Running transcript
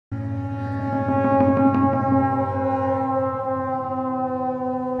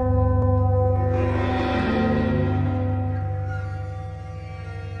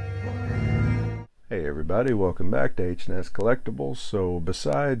everybody, welcome back to H&S Collectibles. So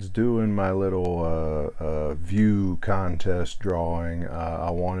besides doing my little view contest drawing,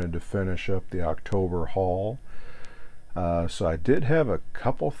 I wanted to finish up the October haul. So I did have a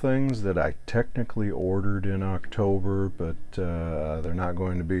couple things that I technically ordered in October, but they're not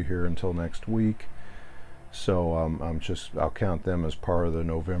going to be here until next week. So I'll count them as part of the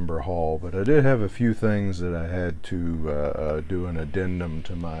November haul. But I did have a few things that I had to do an addendum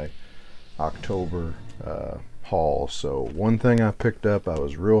to my October haul. So one thing I picked up I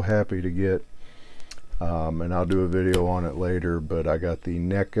was real happy to get, and I'll do a video on it later, but I got the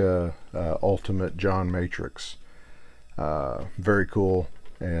NECA Ultimate John Matrix. Very cool,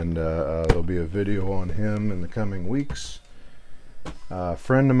 and there'll be a video on him in the coming weeks. A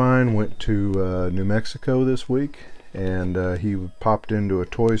friend of mine went to New Mexico this week, and he popped into a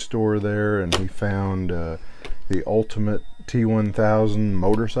toy store there, and he found the Ultimate T1000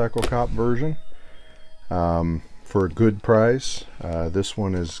 Motorcycle Cop version for a good price. This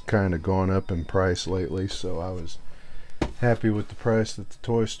one has kind of gone up in price lately, so I was happy with the price that the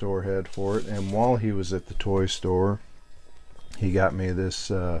toy store had for it. And while he was at the toy store, he got me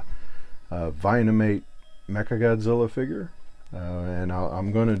this Vinamate Mechagodzilla figure, and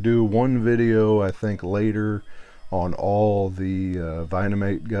I'm going to do one video I think later on all the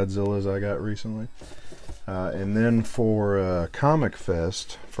Vinamate Godzillas I got recently. And then for Comic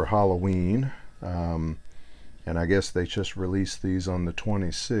Fest for Halloween, and I guess they just released these on the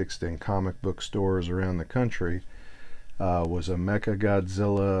 26th in comic book stores around the country, was a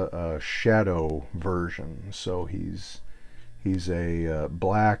Mechagodzilla Shadow version. So he's a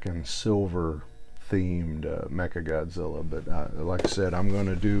black and silver themed Mechagodzilla. But like I said, I'm going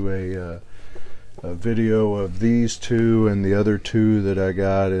to do a video of these two and the other two that I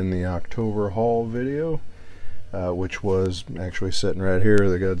got in the October haul video. Which was actually sitting right here,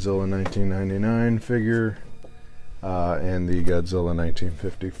 the Godzilla 1999 figure and the Godzilla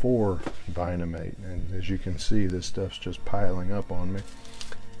 1954 Vinamate. And as you can see, this stuff's just piling up on me.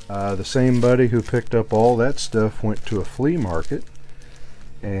 The same buddy who picked up all that stuff went to a flea market,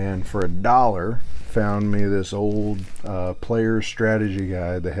 and for $1 found me this old player's strategy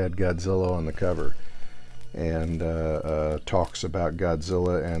guide that had Godzilla on the cover, and talks about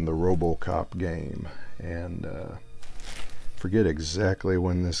Godzilla and the RoboCop game. And forget exactly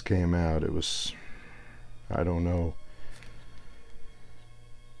when this came out. It was, I don't know,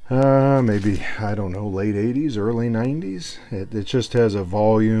 maybe, I don't know, late 80s, early 90s. It just has a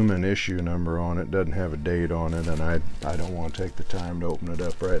volume and issue number on it. Doesn't have a date on it, and I don't want to take the time to open it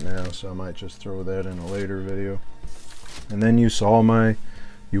up right now, so I might just throw that in a later video. And then you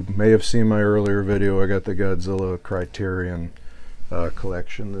may have seen my earlier video. I got the Godzilla Criterion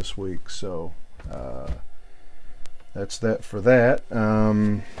collection this week, so that's that for that.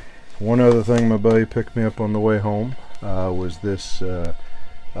 One other thing my buddy picked me up on the way home was this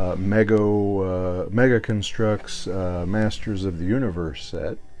Mega Constructs Masters of the Universe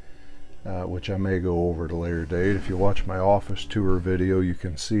set, which I may go over at a later date. If you watch my office tour video, you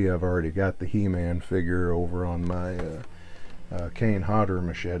can see I've already got the He-Man figure over on my Kane Hodder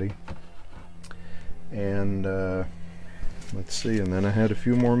machete. And let's see, and then I had a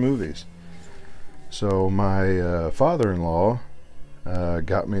few more movies. So my father-in-law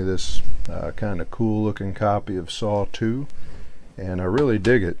got me this kind of cool looking copy of Saw 2, and I really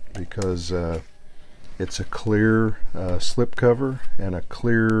dig it because it's a clear slipcover and a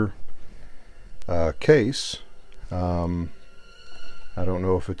clear case. I don't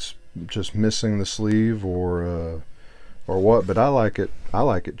know if it's just missing the sleeve or what, but I like it. I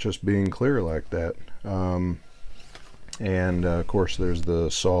like it just being clear like that. And of course there's the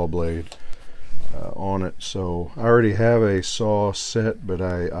saw blade on it. So I already have a Saw set, but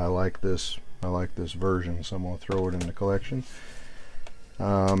I like this version, so I'm gonna throw it in the collection.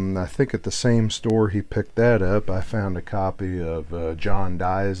 I think at the same store he picked that up, I found a copy of John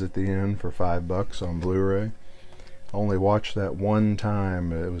Dies at the End for $5 on Blu-ray. I only watched that one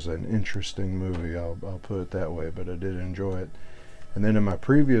time. It was an interesting movie, I'll put it that way, but I did enjoy it. And then in my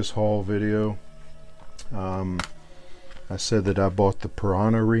previous haul video, I said that I bought the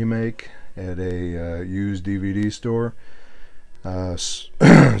Piranha remake at a used DVD store.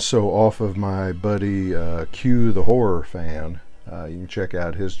 So off of my buddy Q the Horror Fan, you can check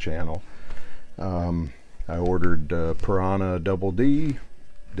out his channel. I ordered Piranha Double D.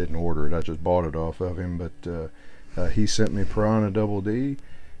 Didn't order it, I just bought it off of him, but he sent me Piranha Double D,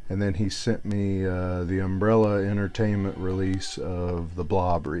 and then he sent me the Umbrella Entertainment release of the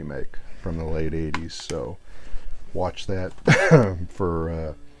Blob remake from the late 80s. So watch that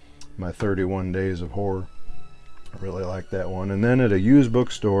for my 31 Days of Horror. I really like that one. And then at a used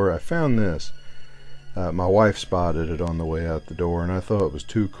bookstore I found this. My wife spotted it on the way out the door, and I thought it was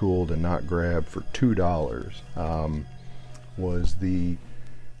too cool to not grab for $2. Was the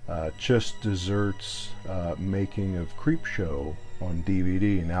Just Desserts making of Creepshow on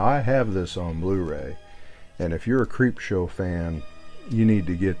DVD. Now I have this on Blu-ray, and if you're a Creepshow fan, you need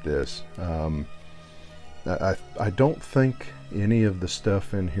to get this. I don't think any of the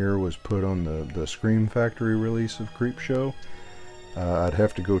stuff in here was put on the Scream Factory release of Creepshow. I'd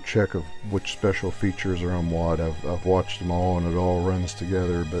have to go check of which special features are on what. I've watched them all and it all runs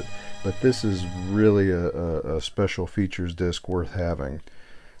together, but this is really a special features disc worth having.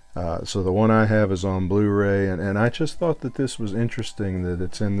 So the one I have is on Blu-ray, and I just thought that this was interesting that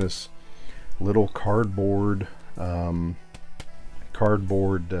it's in this little cardboard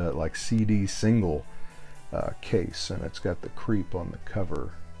like CD single case, and it's got the Creep on the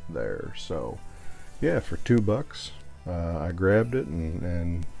cover there. So yeah, for $2 I grabbed it,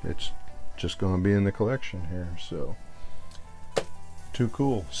 and it's just going to be in the collection here. So too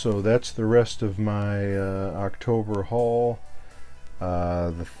cool. So that's the rest of my October haul.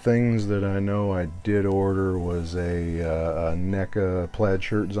 The things that I know I did order was a NECA plaid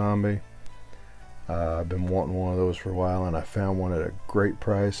shirt zombie. I've been wanting one of those for a while, and I found one at a great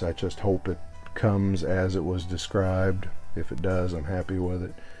price. I just hope it comes as it was described. If it does, I'm happy with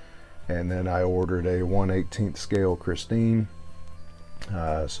it. And then I ordered a 1/18 scale Christine,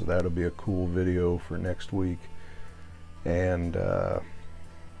 so that'll be a cool video for next week. And I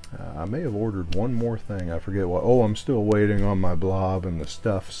may have ordered one more thing, I forget what. Oh, I'm still waiting on my Blob and the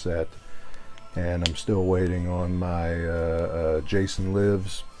Stuff set, and I'm still waiting on my Jason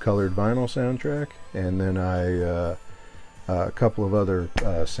Lives colored vinyl soundtrack, and then a couple of other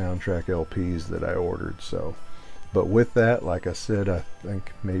soundtrack LPs that I ordered. So, but with that, like I said, I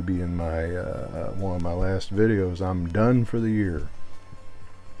think maybe in my one of my last videos, I'm done for the year.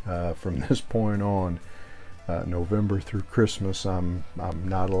 From this point on, November through Christmas, I'm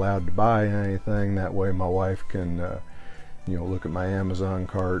not allowed to buy anything. That way my wife can you know, look at my Amazon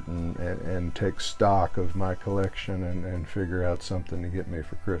cart and take stock of my collection and figure out something to get me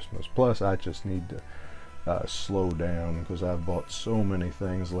for Christmas. Plus I just need to slow down, because I've bought so many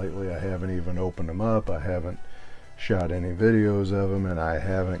things lately. I haven't even opened them up, I haven't shot any videos of them, and I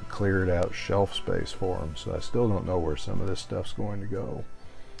haven't cleared out shelf space for them, so I still don't know where some of this stuff's going to go.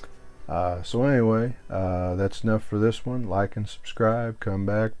 So anyway, that's enough for this one. Like and subscribe. Come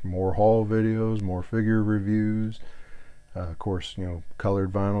back, more haul videos, more figure reviews. Of course, you know,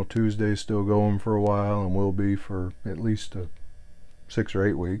 Colored Vinyl Tuesday is still going for a while, and will be for at least 6 or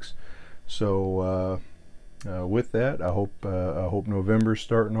 8 weeks. So with that, I hope November's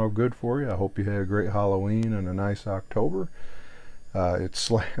starting off good for you. I hope you had a great Halloween and a nice October. It's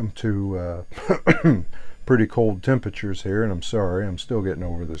slammed to pretty cold temperatures here, and I'm sorry, I'm still getting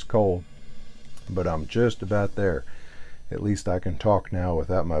over this cold, but I'm just about there. At least I can talk now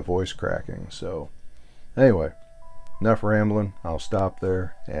without my voice cracking. So anyway, enough rambling. I'll stop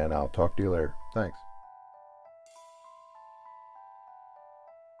there, and I'll talk to you later. Thanks.